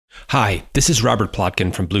Hi, this is Robert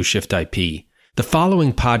Plotkin from Blue Shift IP. The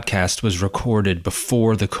following podcast was recorded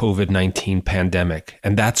before the COVID-19 pandemic,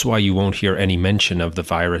 and that's why you won't hear any mention of the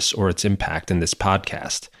virus or its impact in this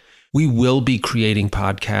podcast. We will be creating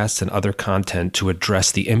podcasts and other content to address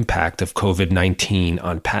the impact of COVID-19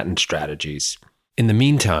 on patent strategies. In the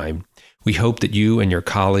meantime, we hope that you and your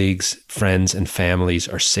colleagues, friends, and families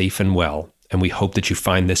are safe and well, and we hope that you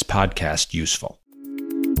find this podcast useful.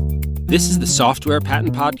 This is the Software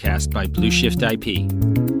Patent Podcast by Blue Shift IP.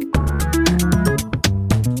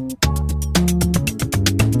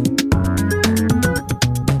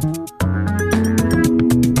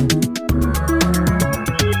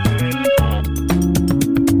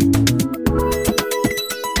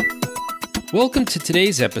 Welcome to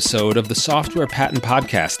today's episode of the Software Patent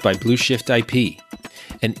Podcast by Blue Shift IP,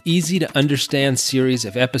 an easy-to-understand series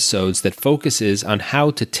of episodes that focuses on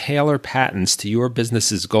how to tailor patents to your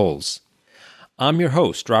business's goals. I'm your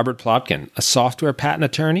host, Robert Plotkin, a software patent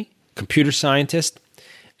attorney, computer scientist,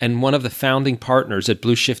 and one of the founding partners at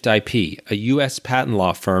Blue Shift IP, a U.S. patent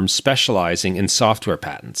law firm specializing in software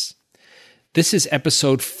patents. This is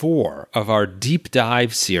episode 4 of our deep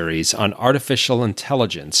dive series on artificial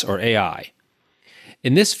intelligence, or AI.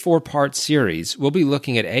 In this 4-part series, we'll be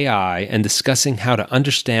looking at AI and discussing how to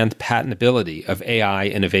understand patentability of AI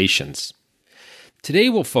innovations. Today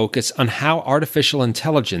we'll focus on how artificial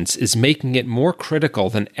intelligence is making it more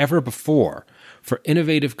critical than ever before for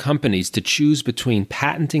innovative companies to choose between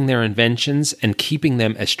patenting their inventions and keeping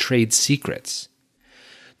them as trade secrets.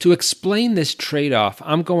 To explain this trade-off,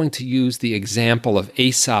 I'm going to use the example of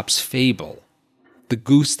Aesop's fable, the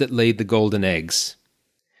goose that laid the golden eggs.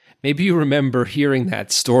 Maybe you remember hearing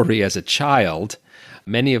that story as a child.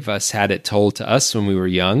 Many of us had it told to us when we were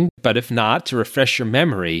young, but if not, to refresh your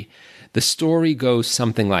memory, the story goes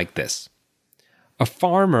something like this. A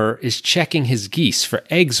farmer is checking his geese for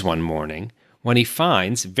eggs one morning when he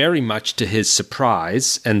finds, very much to his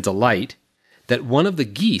surprise and delight, that one of the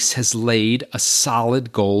geese has laid a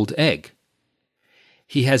solid gold egg.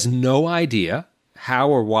 He has no idea how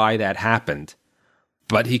or why that happened,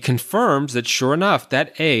 but he confirms that sure enough,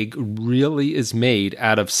 that egg really is made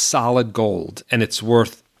out of solid gold, and it's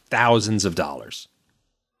worth thousands of dollars.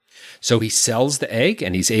 So he sells the egg,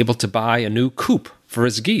 and he's able to buy a new coop for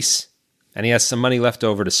his geese, and he has some money left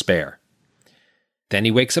over to spare. Then he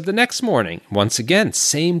wakes up the next morning. Once again,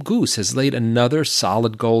 same goose has laid another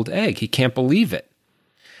solid gold egg. He can't believe it.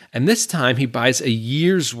 And this time he buys a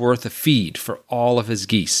year's worth of feed for all of his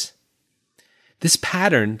geese. This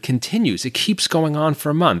pattern continues. It keeps going on for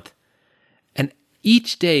a month. And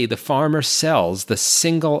each day the farmer sells the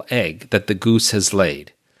single egg that the goose has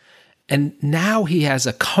laid. And now he has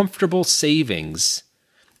a comfortable savings,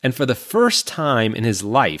 and for the first time in his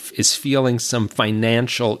life is feeling some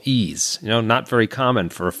financial ease. Not very common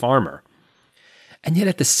for a farmer. And yet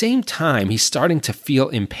at the same time, he's starting to feel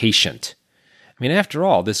impatient. After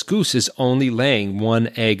all, this goose is only laying one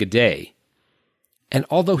egg a day. And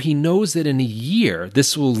although he knows that in a year,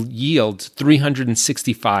 this will yield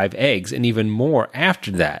 365 eggs and even more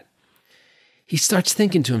after that, he starts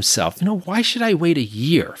thinking to himself, why should I wait a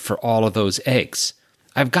year for all of those eggs?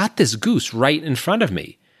 I've got this goose right in front of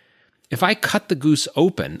me. If I cut the goose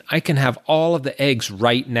open, I can have all of the eggs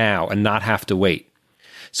right now and not have to wait.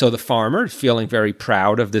 So the farmer, feeling very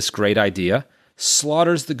proud of this great idea,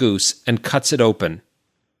 slaughters the goose and cuts it open,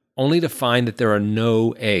 only to find that there are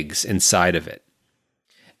no eggs inside of it.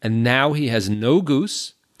 And now he has no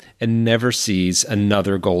goose and never sees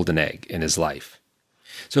another golden egg in his life.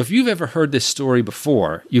 So if you've ever heard this story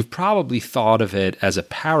before, you've probably thought of it as a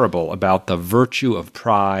parable about the virtue of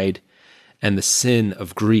pride and the sin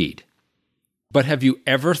of greed. But have you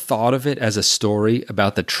ever thought of it as a story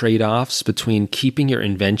about the trade-offs between keeping your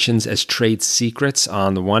inventions as trade secrets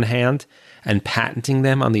on the one hand and patenting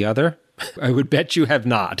them on the other? I would bet you have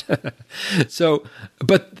not.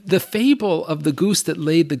 But the fable of the goose that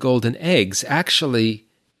laid the golden eggs actually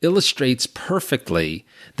illustrates perfectly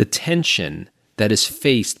the tension that is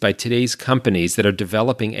faced by today's companies that are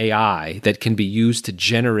developing AI that can be used to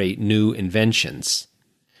generate new inventions.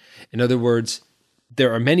 In other words,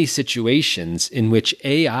 there are many situations in which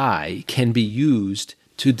AI can be used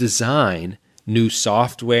to design new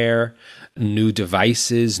software, new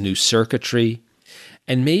devices, new circuitry.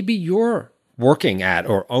 And maybe you're working at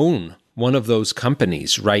or own one of those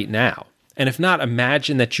companies right now. And if not,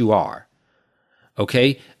 imagine that you are.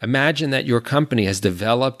 Okay? Imagine that your company has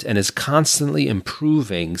developed and is constantly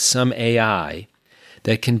improving some AI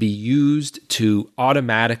that can be used to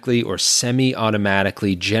automatically or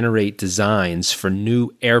semi-automatically generate designs for new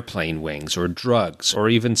airplane wings or drugs or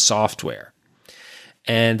even software.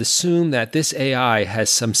 and assume that this AI has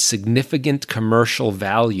some significant commercial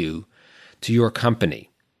value to your company.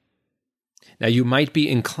 Now, you might be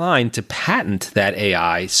inclined to patent that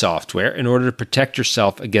AI software in order to protect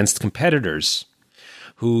yourself against competitors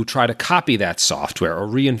who try to copy that software or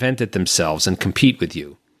reinvent it themselves and compete with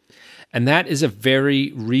you. And that is a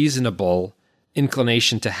very reasonable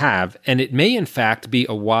inclination to have, and it may in fact be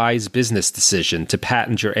a wise business decision to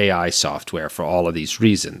patent your AI software for all of these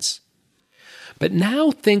reasons. But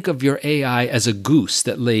now think of your AI as a goose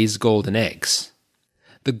that lays golden eggs.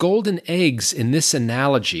 The golden eggs in this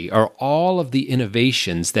analogy are all of the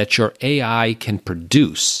innovations that your AI can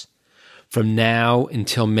produce from now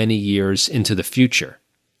until many years into the future.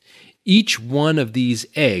 Each one of these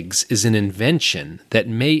eggs is an invention that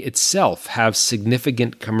may itself have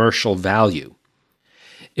significant commercial value.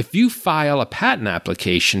 If you file a patent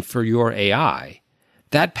application for your AI,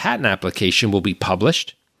 that patent application will be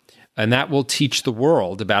published, and that will teach the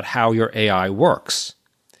world about how your AI works.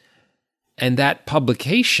 And that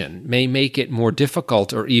publication may make it more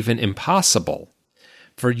difficult or even impossible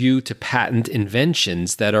for you to patent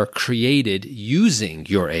inventions that are created using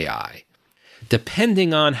your AI,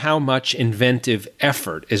 depending on how much inventive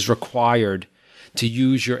effort is required to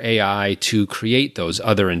use your AI to create those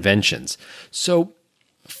other inventions. So,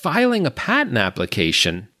 filing a patent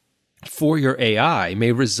application for your AI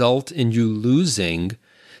may result in you losing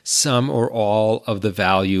some or all of the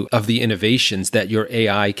value of the innovations that your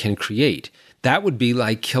AI can create. That would be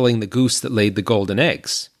like killing the goose that laid the golden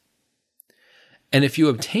eggs. And if you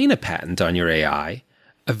obtain a patent on your AI,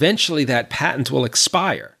 eventually that patent will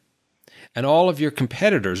expire, and all of your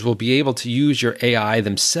competitors will be able to use your AI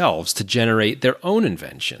themselves to generate their own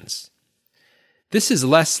inventions. This is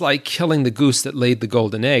less like killing the goose that laid the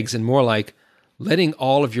golden eggs and more like letting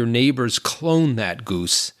all of your neighbors clone that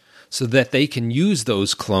goose so that they can use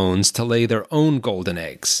those clones to lay their own golden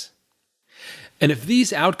eggs. And if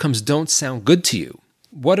these outcomes don't sound good to you,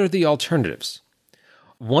 what are the alternatives?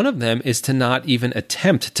 One of them is to not even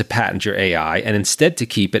attempt to patent your AI and instead to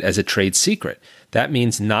keep it as a trade secret. That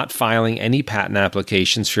means not filing any patent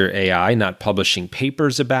applications for your AI, not publishing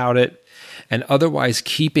papers about it, and otherwise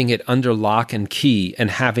keeping it under lock and key and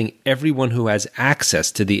having everyone who has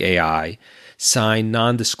access to the AI sign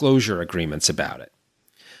non-disclosure agreements about it.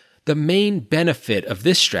 The main benefit of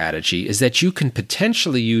this strategy is that you can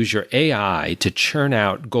potentially use your AI to churn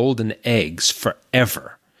out golden eggs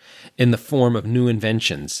forever in the form of new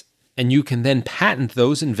inventions, and you can then patent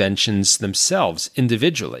those inventions themselves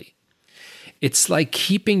individually. It's like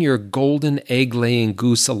keeping your golden egg-laying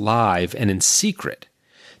goose alive and in secret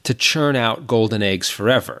to churn out golden eggs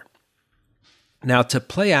forever. Now, to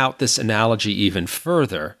play out this analogy even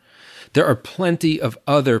further, there are plenty of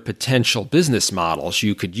other potential business models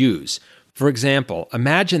you could use. For example,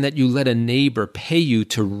 imagine that you let a neighbor pay you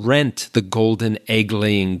to rent the golden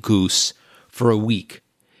egg-laying goose for a week,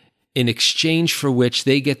 in exchange for which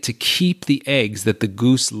they get to keep the eggs that the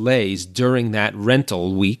goose lays during that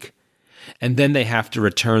rental week, and then they have to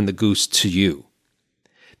return the goose to you.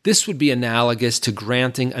 This would be analogous to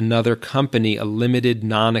granting another company a limited,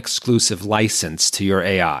 non-exclusive license to your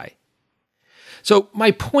AI. So my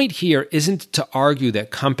point here isn't to argue that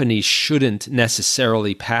companies shouldn't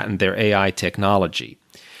necessarily patent their AI technology.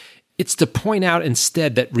 It's to point out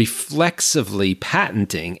instead that reflexively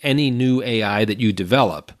patenting any new AI that you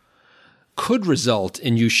develop could result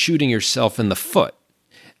in you shooting yourself in the foot,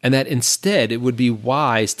 and that instead it would be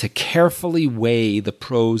wise to carefully weigh the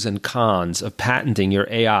pros and cons of patenting your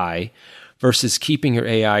AI versus keeping your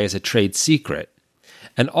AI as a trade secret,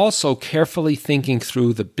 and also carefully thinking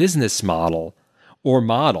through the business model or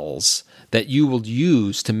models that you will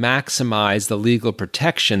use to maximize the legal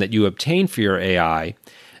protection that you obtain for your AI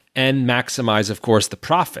and maximize, of course, the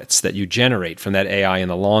profits that you generate from that AI in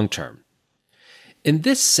the long term. In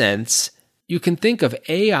this sense, you can think of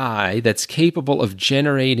AI that's capable of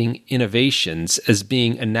generating innovations as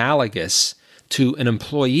being analogous to an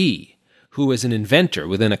employee who is an inventor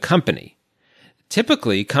within a company.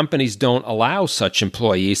 Typically, companies don't allow such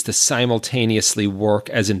employees to simultaneously work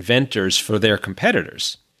as inventors for their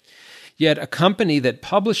competitors. Yet a company that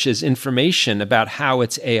publishes information about how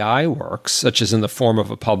its AI works, such as in the form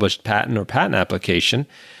of a published patent or patent application,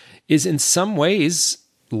 is in some ways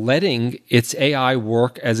letting its AI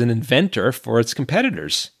work as an inventor for its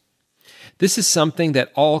competitors. This is something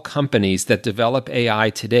that all companies that develop AI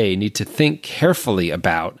today need to think carefully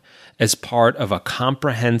about as part of a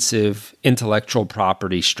comprehensive intellectual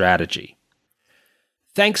property strategy.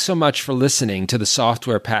 Thanks so much for listening to the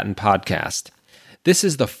Software Patent Podcast. This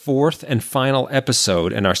is the fourth and final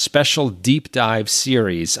episode in our special deep dive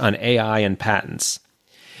series on AI and patents.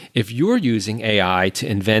 If you're using AI to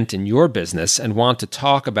invent in your business and want to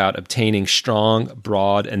talk about obtaining strong,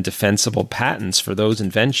 broad, and defensible patents for those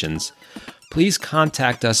inventions, please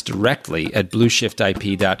contact us directly at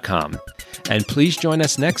blueshiftip.com. And please join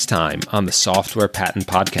us next time on the Software Patent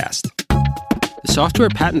Podcast. The Software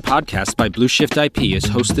Patent Podcast by Blue Shift IP is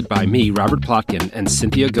hosted by me, Robert Plotkin, and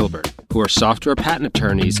Cynthia Gilbert, who are software patent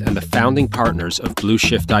attorneys and the founding partners of Blue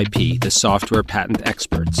Shift IP, the software patent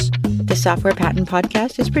experts. The Software Patent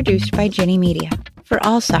Podcast is produced by Ginny Media. For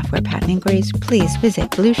all software patent inquiries, please visit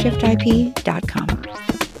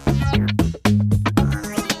blueshiftip.com.